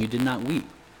for you, and you did not weep.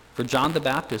 For John the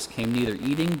Baptist came neither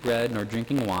eating bread nor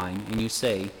drinking wine, and you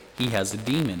say, he has a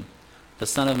demon. The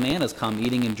Son of Man has come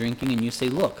eating and drinking, and you say,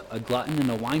 look, a glutton and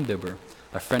a winebibber,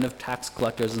 a friend of tax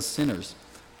collectors and sinners.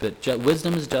 But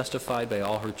wisdom is justified by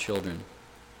all her children.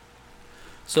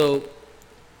 So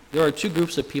there are two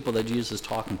groups of people that Jesus is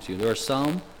talking to. There are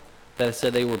some that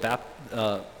said they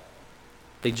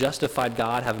justified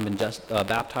God, having been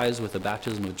baptized with the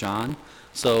baptism of John.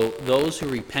 So those who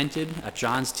repented at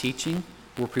John's teaching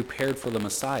were prepared for the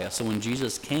Messiah. So when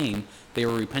Jesus came, they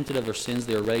were repented of their sins.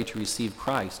 They were ready to receive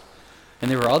Christ. And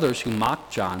there were others who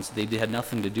mocked John, so they had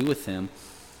nothing to do with him.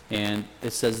 And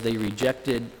it says they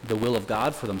rejected the will of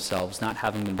God for themselves, not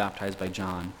having been baptized by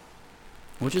John,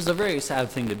 which is a very sad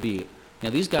thing to be. Now,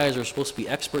 these guys are supposed to be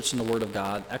experts in the Word of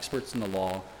God, experts in the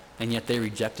law, and yet they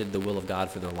rejected the will of God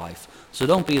for their life. So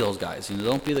don't be those guys.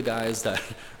 Don't be the guys that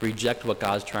reject what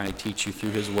God's trying to teach you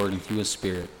through his Word and through his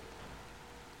Spirit.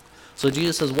 So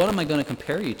Jesus says, what am I going to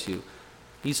compare you to?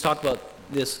 He's talked about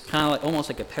this kind of like almost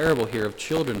like a parable here of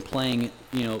children playing,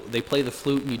 they play the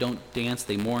flute and you don't dance,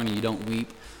 they mourn and you don't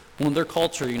weep. Well, in their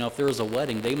culture, if there was a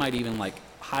wedding, they might even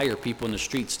hire people in the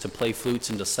streets to play flutes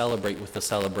and to celebrate with the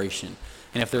celebration.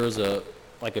 And if there was a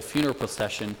funeral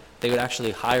procession, they would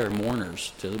actually hire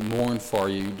mourners to mourn for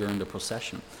you during the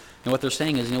procession. And what they're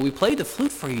saying is, we played the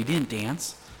flute for you, you didn't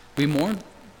dance. We mourned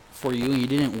for you and you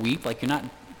didn't weep, you're not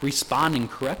responding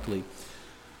correctly.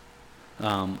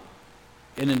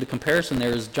 And in the comparison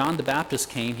there is John the Baptist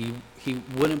came, he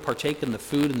wouldn't partake in the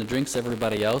food and the drinks of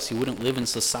everybody else. He wouldn't live in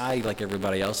society like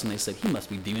everybody else, and they said, he must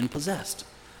be demon-possessed.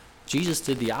 Jesus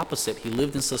did the opposite. He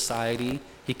lived in society.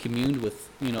 He communed with,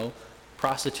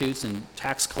 prostitutes and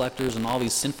tax collectors and all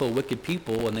these sinful, wicked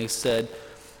people, and they said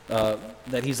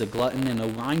that he's a glutton and a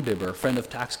winebibber, a friend of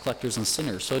tax collectors and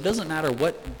sinners. So it doesn't matter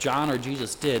what John or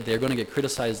Jesus did, they're going to get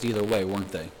criticized either way, weren't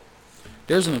they?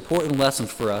 There's an important lesson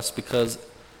for us because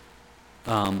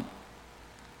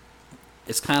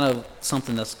it's kind of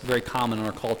something that's very common in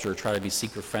our culture, try to be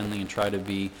seeker friendly and try to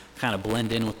be kind of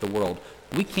blend in with the world.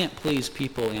 We can't please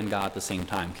people and God at the same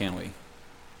time, can we?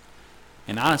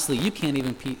 And honestly, you can't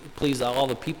even please all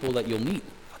the people that you'll meet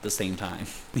at the same time.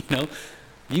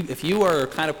 If you are a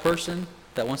kind of person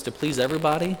that wants to please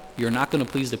everybody, you're not going to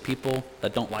please the people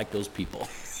that don't like those people.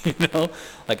 I'm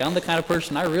the kind of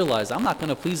person, I realize I'm not going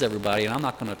to please everybody, and I'm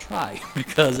not going to try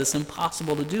because it's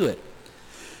impossible to do it.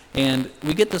 And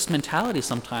we get this mentality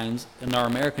sometimes in our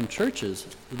American churches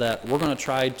that we're going to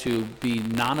try to be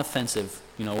non-offensive.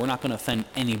 We're not going to offend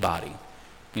anybody.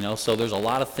 So there's a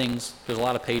lot of things, there's a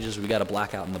lot of pages we got to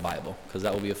black out in the Bible because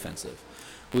that will be offensive.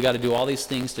 We got to do all these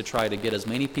things to try to get as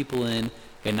many people in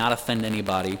and not offend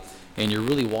anybody. And you're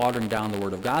really watering down the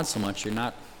Word of God so much, you're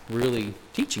not really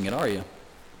teaching it, are you?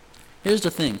 Here's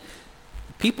the thing.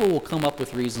 People will come up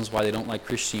with reasons why they don't like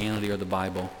Christianity or the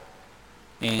Bible.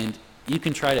 And you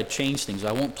can try to change things.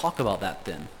 I won't talk about that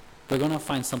then. They're going to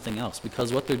find something else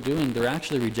because what they're doing, they're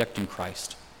actually rejecting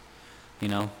Christ.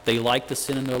 They like the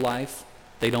sin in their life.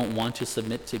 They don't want to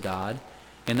submit to God.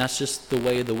 And that's just the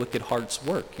way the wicked hearts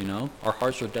work, Our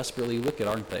hearts are desperately wicked,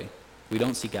 aren't they? We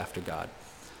don't seek after God.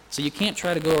 So you can't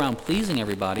try to go around pleasing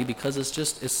everybody because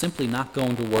it's simply not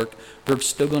going to work. We're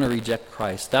still going to reject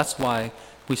Christ. That's why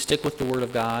we stick with the Word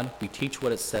of God. We teach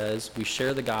what it says. We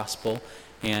share the gospel.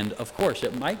 And of course,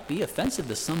 it might be offensive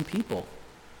to some people.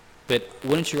 But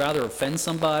wouldn't you rather offend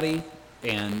somebody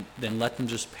and then let them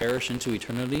just perish into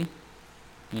eternity?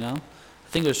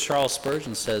 I think it was Charles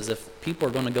Spurgeon says, if people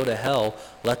are going to go to hell,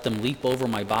 let them leap over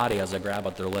my body as I grab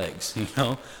at their legs.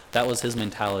 That was his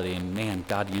mentality, and man,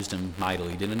 God used him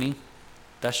mightily, didn't he?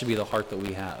 That should be the heart that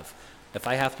we have. If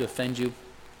I have to offend you,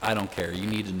 I don't care. You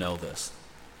need to know this.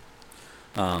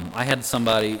 I had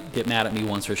somebody get mad at me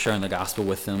once for sharing the gospel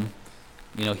with him.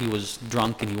 He was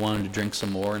drunk and he wanted to drink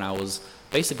some more, and I was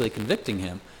basically convicting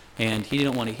him. And he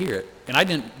didn't want to hear it. And I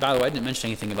didn't mention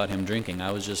anything about him drinking.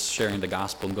 I was just sharing the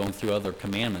gospel and going through other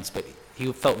commandments. But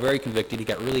he felt very convicted. He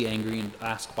got really angry and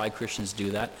asked why Christians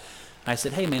do that. And I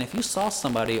said, hey man, if you saw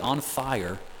somebody on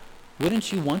fire,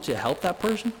 wouldn't you want to help that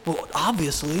person? Well,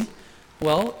 obviously.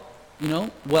 Well,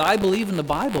 what I believe in the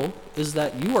Bible is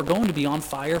that you are going to be on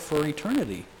fire for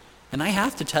eternity. And I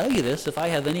have to tell you this. If I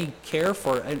have any care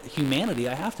for humanity,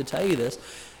 I have to tell you this.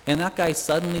 And that guy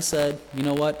suddenly said, you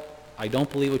know what? I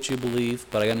don't believe what you believe,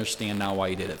 but I understand now why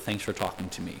you did it. Thanks for talking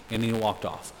to me. And he walked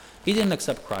off. He didn't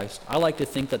accept Christ. I like to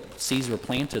think that seeds were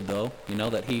planted, though.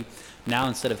 That he now,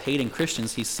 instead of hating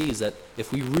Christians, he sees that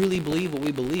if we really believe what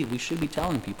we believe, we should be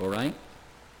telling people, right?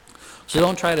 So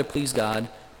don't try to please God.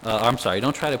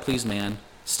 Don't try to please man.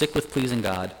 Stick with pleasing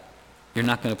God. You're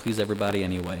not going to please everybody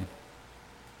anyway.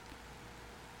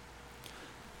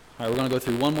 All right, we're going to go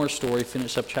through one more story,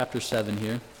 finish up chapter 7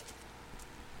 here.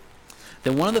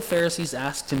 Then one of the Pharisees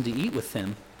asked him to eat with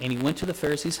him, and he went to the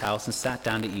Pharisee's house and sat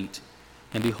down to eat.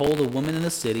 And behold, a woman in the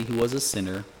city who was a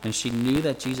sinner, and she knew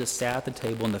that Jesus sat at the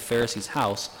table in the Pharisee's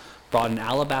house, brought an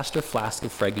alabaster flask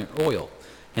of fragrant oil,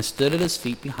 and stood at his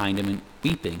feet behind him, and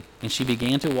weeping. And she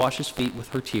began to wash his feet with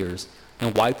her tears,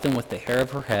 and wiped them with the hair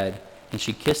of her head, and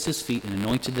she kissed his feet and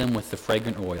anointed them with the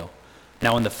fragrant oil.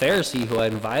 Now when the Pharisee who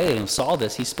had invited him saw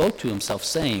this, he spoke to himself,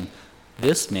 saying,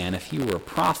 this man, if he were a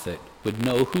prophet, would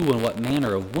know who and what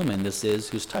manner of woman this is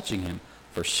who's touching him,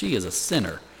 for she is a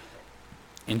sinner.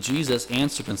 And Jesus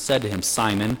answered and said to him,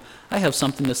 Simon, I have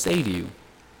something to say to you.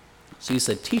 So he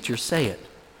said, Teacher, say it.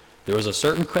 There was a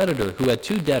certain creditor who had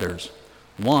 2 debtors.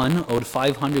 One owed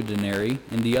 500 denarii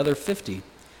and the other 50.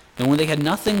 And when they had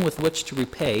nothing with which to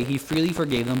repay, he freely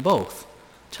forgave them both.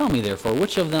 Tell me, therefore,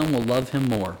 which of them will love him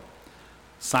more?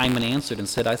 Simon answered and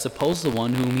said, I suppose the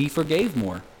one whom he forgave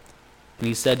more. And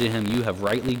he said to him, You have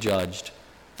rightly judged.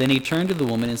 Then he turned to the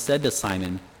woman and said to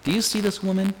Simon, Do you see this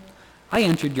woman? I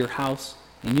entered your house,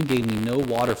 and you gave me no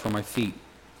water for my feet,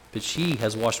 but she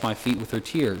has washed my feet with her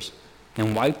tears,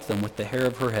 and wiped them with the hair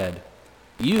of her head.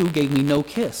 You gave me no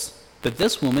kiss, but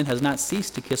this woman has not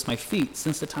ceased to kiss my feet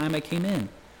since the time I came in.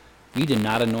 You did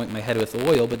not anoint my head with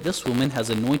oil, but this woman has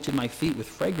anointed my feet with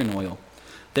fragrant oil.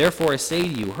 Therefore I say to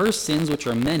you, her sins, which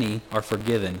are many, are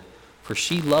forgiven, for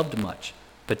she loved much.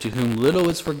 But to whom little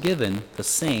is forgiven, the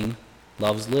same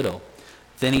loves little.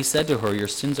 Then he said to her, Your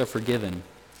sins are forgiven.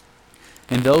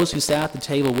 And those who sat at the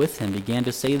table with him began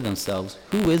to say to themselves,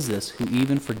 Who is this who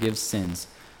even forgives sins?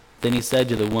 Then he said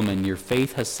to the woman, Your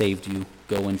faith has saved you.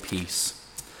 Go in peace.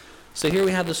 So here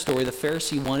we have the story. The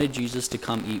Pharisee wanted Jesus to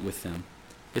come eat with him.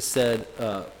 It said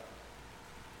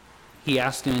he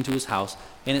asked him into his house,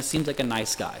 and it seems like a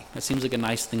nice guy. It seems like a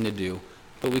nice thing to do.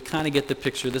 But we kind of get the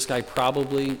picture. This guy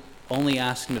probably only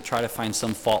asked him to try to find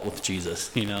some fault with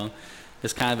Jesus,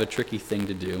 It's kind of a tricky thing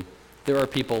to do. There are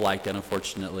people like that,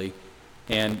 unfortunately.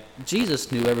 And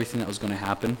Jesus knew everything that was going to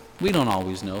happen. We don't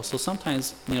always know. So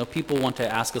sometimes, people want to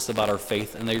ask us about our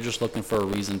faith, and they're just looking for a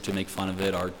reason to make fun of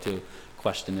it or to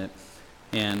question it.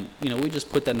 And, we just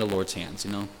put that in the Lord's hands,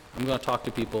 I'm going to talk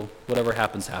to people. Whatever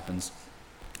happens, happens.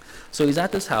 So he's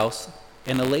at this house,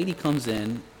 and a lady comes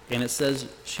in, and it says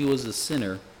she was a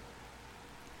sinner.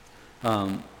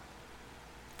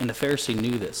 And the Pharisee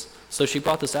knew this. So she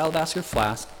brought this alabaster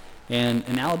flask, and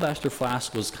an alabaster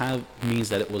flask means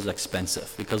that it was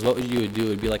expensive, because what you would do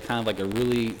would be like a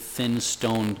really thin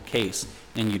stone case,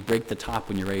 and you'd break the top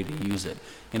when you're ready to use it.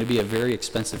 And it'd be a very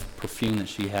expensive perfume that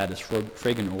she had, this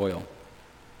fragrant oil.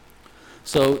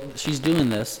 So she's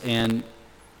doing this, and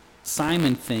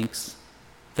Simon thinks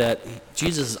that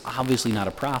Jesus is obviously not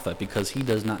a prophet because he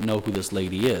does not know who this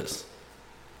lady is.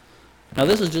 Now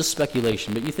this is just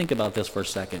speculation, but you think about this for a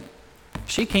second.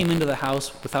 She came into the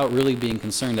house without really being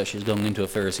concerned that she's going into a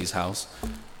Pharisee's house.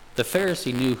 The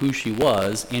Pharisee knew who she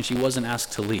was, and she wasn't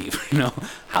asked to leave.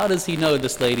 How does he know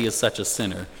this lady is such a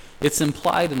sinner? It's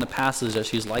implied in the passage that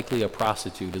she's likely a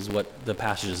prostitute, is what the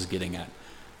passage is getting at.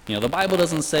 The Bible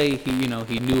doesn't say he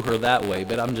knew her that way,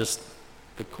 but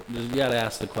you got to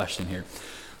ask the question here.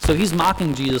 So he's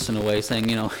mocking Jesus in a way, saying,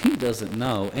 he doesn't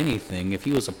know anything. If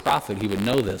he was a prophet, he would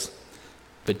know this.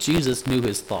 But Jesus knew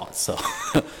his thoughts, so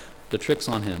the trick's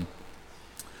on him.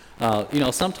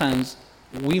 Sometimes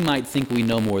we might think we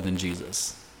know more than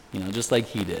Jesus, just like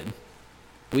he did.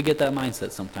 We get that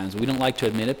mindset sometimes. We don't like to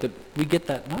admit it, but we get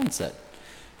that mindset.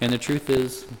 And the truth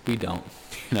is, we don't.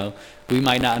 We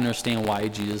might not understand why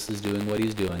Jesus is doing what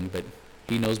he's doing, but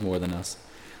he knows more than us.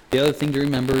 The other thing to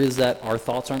remember is that our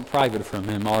thoughts aren't private from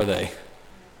him, are they?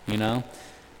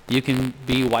 You can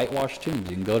be whitewashed tombs.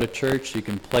 You can go to church. You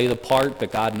can play the part,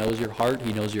 but God knows your heart.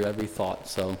 He knows your every thought.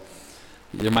 So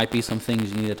there might be some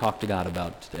things you need to talk to God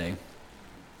about today.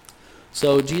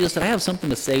 So Jesus said, I have something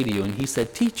to say to you. And he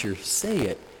said, Teacher, say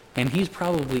it. And he's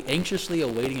probably anxiously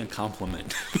awaiting a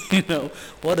compliment.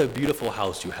 What a beautiful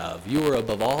house you have. You are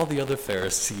above all the other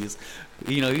Pharisees.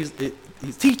 He's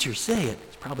teacher, say it.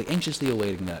 He's probably anxiously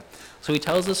awaiting that. So he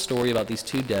tells this story about these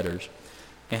two debtors,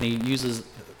 and he uses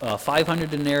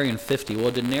 500 denarii and 50.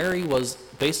 Well, denarii was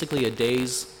basically a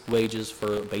day's wages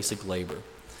for basic labor.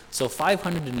 So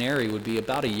 500 denarii would be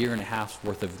about a year and a half's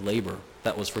worth of labor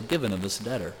that was forgiven of this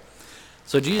debtor.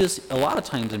 So Jesus, a lot of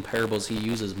times in parables, he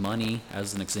uses money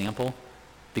as an example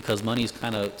because money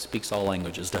kind of speaks all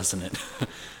languages, doesn't it?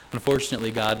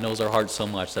 Unfortunately, God knows our heart so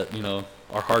much that,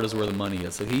 our heart is where the money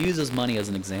is. So he uses money as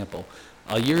an example.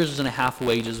 A year's and a half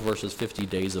wages versus 50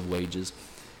 days of wages.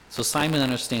 So Simon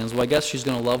understands, well, I guess she's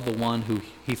going to love the one who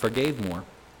he forgave more.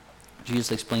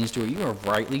 Jesus explains to her, you are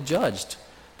rightly judged.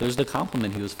 There's the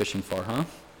compliment he was fishing for, huh?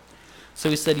 So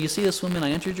he said, you see this woman,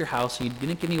 I entered your house, and you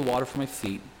didn't give me water for my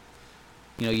feet.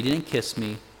 You didn't kiss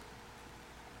me,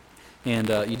 and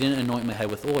you didn't anoint my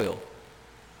head with oil.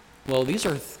 Well, these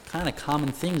are kind of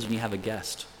common things when you have a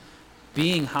guest.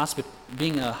 Being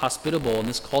hospitable in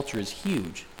this culture is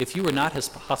huge. If you were not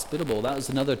hospitable, that was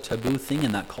another taboo thing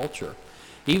in that culture.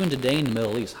 Even today in the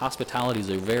Middle East, hospitality is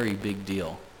a very big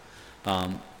deal.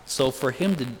 So for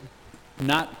him to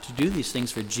not to do these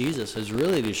things for Jesus is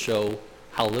really to show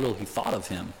how little he thought of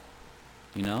him.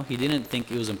 He didn't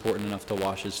think it was important enough to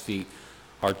wash his feet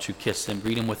or to kiss him,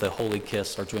 greet him with a holy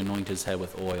kiss, or to anoint his head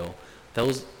with oil.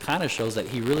 Those kind of shows that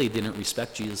he really didn't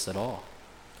respect Jesus at all.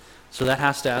 So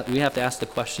we have to ask the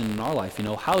question in our life,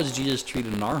 how is Jesus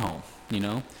treated in our home?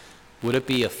 Would it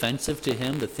be offensive to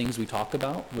him, the things we talk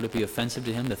about? Would it be offensive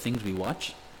to him, the things we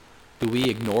watch? Do we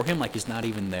ignore him like he's not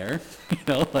even there?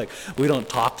 Like we don't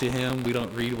talk to him, we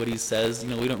don't read what he says,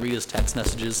 we don't read his text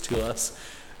messages to us.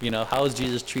 How is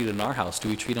Jesus treated in our house? Do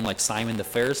we treat him like Simon the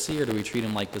Pharisee, or do we treat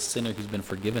him like the sinner who's been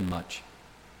forgiven much?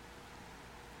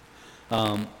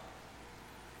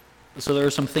 So there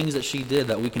are some things that she did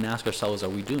that we can ask ourselves, are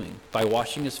we doing? By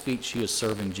washing his feet, she was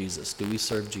serving Jesus. Do we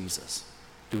serve Jesus?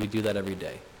 Do we do that every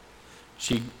day?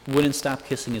 She wouldn't stop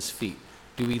kissing his feet.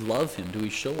 Do we love him? Do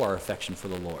we show our affection for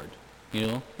the Lord?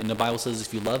 And the Bible says,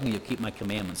 if you love me, you'll keep my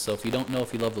commandments. So if you don't know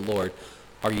if you love the Lord,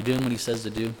 are you doing what he says to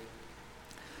do?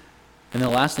 And then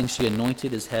the last thing, she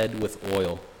anointed his head with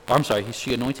oil.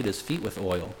 She anointed his feet with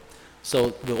oil. So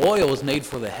the oil was made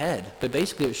for the head. But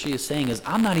basically what she is saying is,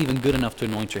 I'm not even good enough to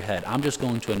anoint your head. I'm just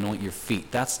going to anoint your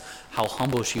feet. That's how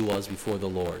humble she was before the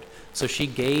Lord. So she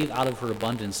gave out of her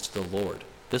abundance to the Lord.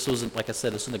 This was, like I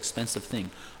said, this was an expensive thing.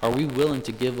 Are we willing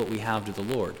to give what we have to the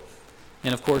Lord?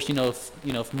 And of course,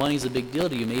 if money's a big deal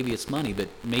to you, maybe it's money, but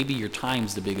maybe your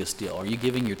time's the biggest deal. Are you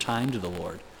giving your time to the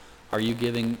Lord? Are you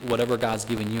giving whatever God's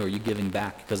given you, are you giving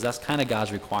back? Because that's kind of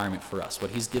God's requirement for us.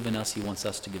 What he's given us, he wants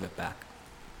us to give it back.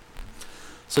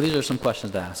 So these are some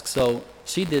questions to ask. So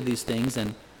she did these things,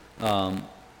 and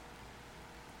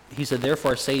he said,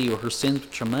 therefore I say to you, her sins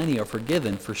which are many are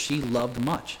forgiven, for she loved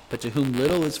much. But to whom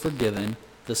little is forgiven,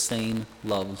 the same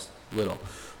loves little.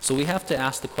 So we have to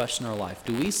ask the question in our life,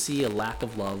 do we see a lack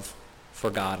of love for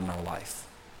God in our life?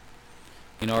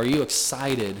 Are you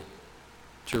excited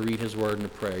to read his word and to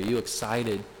pray? Are you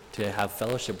excited to have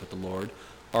fellowship with the Lord?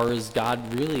 Or is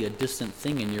God really a distant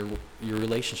thing in your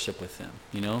relationship with him?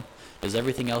 Does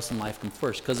everything else in life come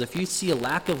first? Because if you see a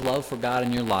lack of love for God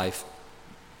in your life,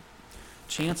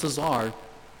 chances are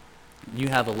you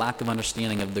have a lack of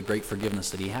understanding of the great forgiveness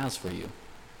that he has for you.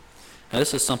 Now,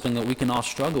 this is something that we can all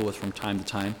struggle with from time to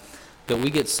time, that we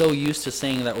get so used to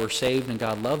saying that we're saved and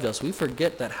God loved us, we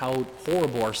forget that how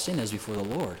horrible our sin is before the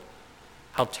Lord,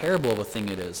 how terrible of a thing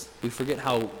it is. We forget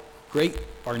how great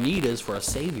our need is for a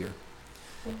Savior,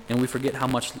 and we forget how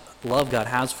much love God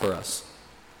has for us.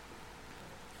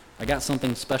 I got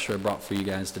something special I brought for you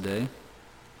guys today.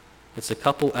 It's a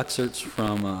couple excerpts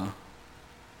from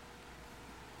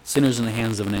Sinners in the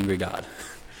Hands of an Angry God.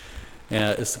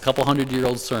 It's a couple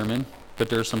 100-year-old sermon, but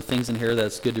there are some things in here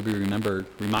that's good to be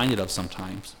reminded of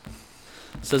sometimes.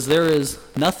 It says, there is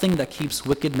nothing that keeps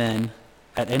wicked men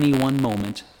at any one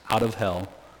moment out of hell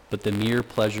but the mere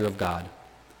pleasure of God.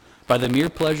 By the mere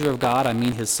pleasure of God, I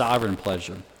mean his sovereign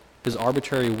pleasure, his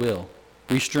arbitrary will,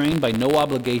 restrained by no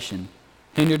obligation,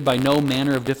 hindered by no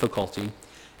manner of difficulty,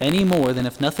 any more than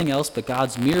if nothing else but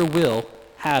God's mere will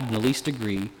had in the least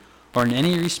degree, or in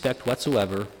any respect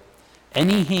whatsoever,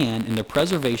 any hand in the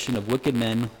preservation of wicked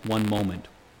men one moment.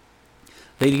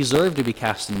 They deserve to be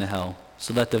cast into hell,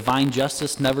 so that divine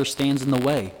justice never stands in the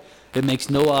way. It makes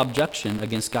no objection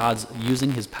against God's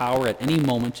using his power at any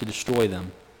moment to destroy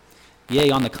them.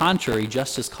 Yea, on the contrary,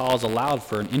 justice calls aloud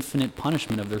for an infinite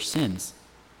punishment of their sins.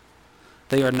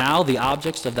 They are now the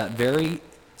objects of that very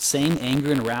same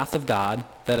anger and wrath of God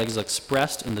that is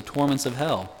expressed in the torments of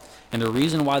hell. And the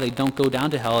reason why they don't go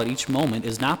down to hell at each moment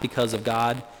is not because of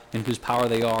God, in whose power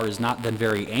they are, is not then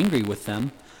very angry with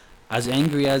them, as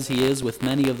angry as he is with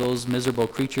many of those miserable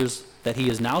creatures that he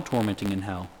is now tormenting in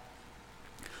hell.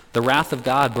 The wrath of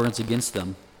God burns against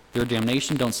them. Their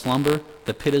damnation don't slumber.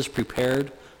 The pit is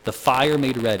prepared, the fire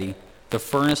made ready. The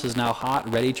furnace is now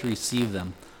hot, ready to receive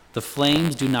them. The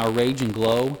flames do now rage and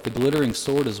glow. The glittering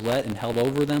sword is wet and held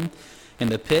over them, and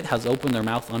the pit has opened their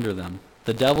mouth under them.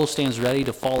 The devil stands ready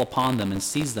to fall upon them and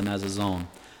seize them as his own.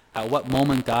 At what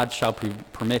moment God shall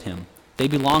permit him. They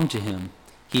belong to him.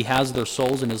 He has their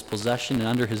souls in his possession and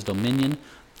under his dominion.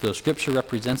 The scripture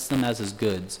represents them as his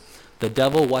goods. The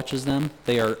devil watches them.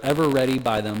 They are ever ready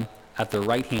by them at their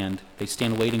right hand. They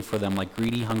stand waiting for them like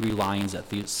greedy, hungry lions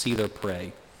that see their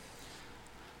prey.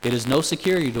 It is no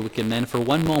security to wicked men for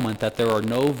one moment that there are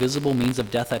no visible means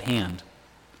of death at hand.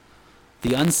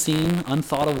 The unseen,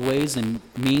 unthought of ways and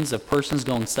means of persons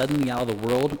going suddenly out of the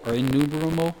world are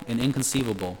innumerable and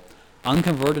inconceivable.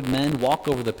 Unconverted men walk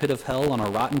over the pit of hell on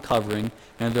a rotten covering,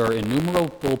 and there are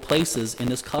innumerable places in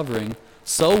this covering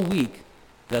so weak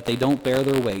that they don't bear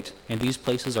their weight, and these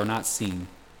places are not seen.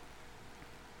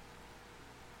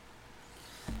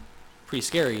 Pretty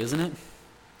scary, isn't it?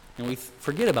 And we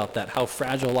forget about that, how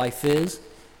fragile life is,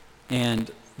 and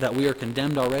that we are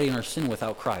condemned already in our sin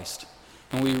without Christ.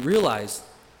 And we realize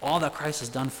all that Christ has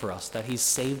done for us, that he's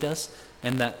saved us,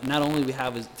 and that not only we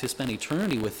have to spend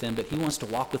eternity with him, but he wants to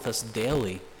walk with us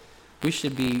daily. We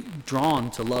should be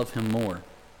drawn to love him more.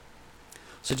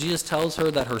 So Jesus tells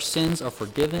her that her sins are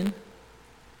forgiven,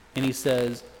 and he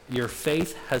says, your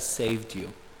faith has saved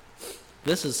you.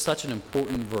 This is such an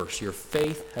important verse. Your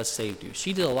faith has saved you.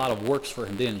 She did a lot of works for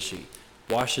him, didn't she?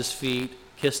 Washed his feet,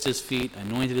 kissed his feet,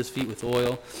 anointed his feet with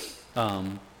oil.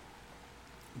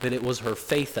 But it was her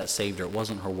faith that saved her. It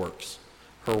wasn't her works.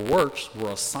 Her works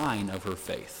were a sign of her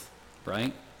faith,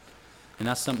 right? And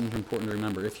that's something important to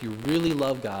remember. If you really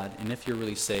love God and if you're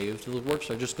really saved, the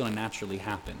works are just going to naturally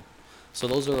happen. So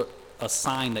those are a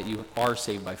sign that you are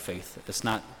saved by faith. It's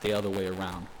not the other way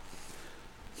around.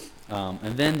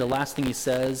 And then the last thing he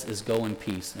says is go in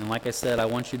peace. And like I said, I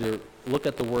want you to look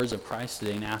at the words of Christ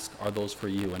today and ask, are those for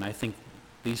you? And I think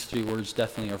these three words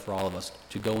definitely are for all of us,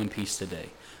 to go in peace today.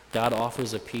 God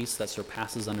offers a peace that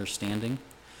surpasses understanding.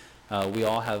 We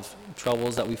all have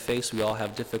troubles that we face. We all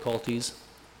have difficulties.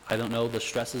 I don't know the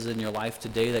stresses in your life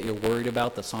today that you're worried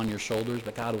about that's on your shoulders,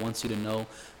 but God wants you to know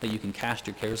that you can cast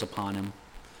your cares upon him,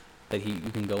 that you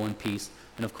can go in peace.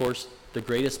 And of course, the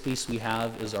greatest peace we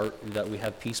have is that we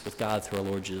have peace with God through our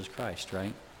Lord Jesus Christ,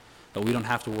 right? But we don't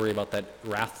have to worry about that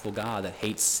wrathful God that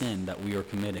hates sin that we are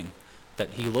committing. That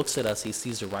he looks at us, he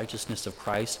sees the righteousness of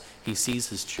Christ, he sees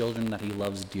his children that he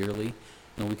loves dearly,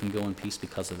 and we can go in peace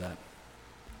because of that.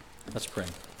 Let's pray.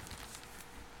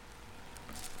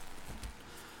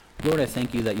 Lord, I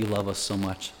thank you that you love us so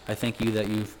much. I thank you that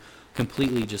you've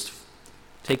completely just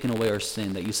taken away our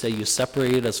sin, that you say you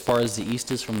separated as far as the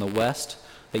east is from the west,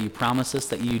 that you promise us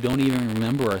that you don't even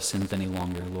remember our sins any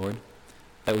longer, Lord.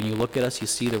 That when you look at us, you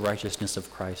see the righteousness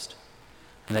of Christ,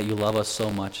 and that you love us so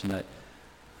much, and that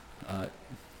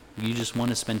you just want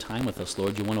to spend time with us,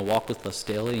 Lord. You want to walk with us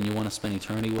daily, and you want to spend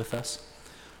eternity with us.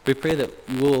 We pray that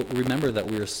we'll remember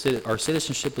that our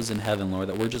citizenship is in heaven, Lord,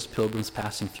 that we're just pilgrims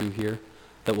passing through here,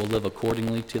 that we'll live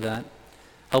accordingly to that.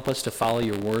 Help us to follow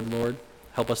your word, Lord.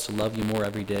 Help us to love you more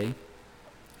every day,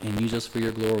 and use us for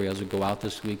your glory as we go out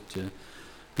this week to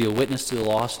be a witness to the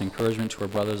lost and encouragement to our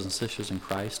brothers and sisters in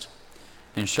Christ,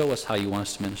 and show us how you want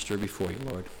us to minister before you,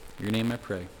 Lord. In your name I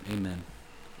pray. Amen.